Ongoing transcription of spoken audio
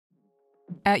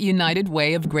At United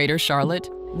Way of Greater Charlotte,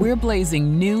 we're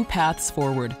blazing new paths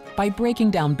forward by breaking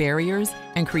down barriers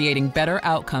and creating better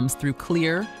outcomes through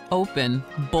clear, open,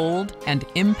 bold, and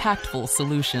impactful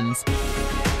solutions.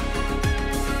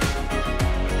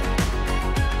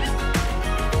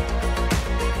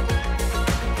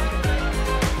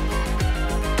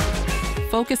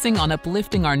 Focusing on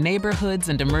uplifting our neighborhoods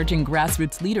and emerging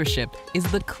grassroots leadership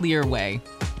is the clear way.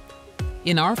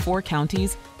 In our 4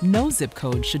 counties, no zip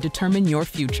code should determine your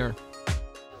future.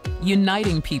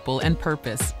 Uniting people and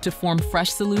purpose to form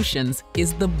fresh solutions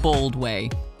is the bold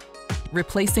way.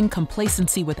 Replacing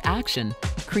complacency with action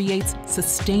creates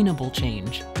sustainable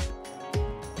change.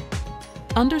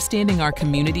 Understanding our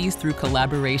communities through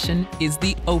collaboration is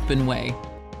the open way.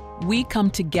 We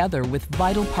come together with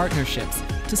vital partnerships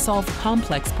to solve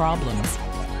complex problems.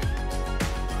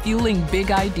 Fueling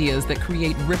big ideas that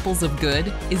create ripples of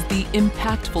good is the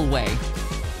impactful way.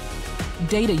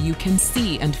 Data you can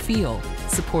see and feel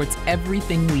supports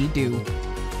everything we do.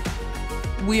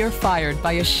 We are fired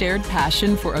by a shared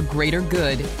passion for a greater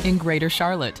good in Greater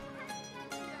Charlotte.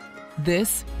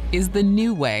 This is the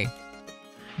new way,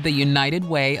 the United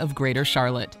Way of Greater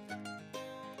Charlotte.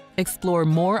 Explore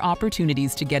more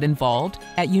opportunities to get involved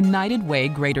at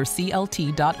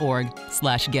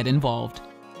unitedwaygreaterclt.org/getinvolved.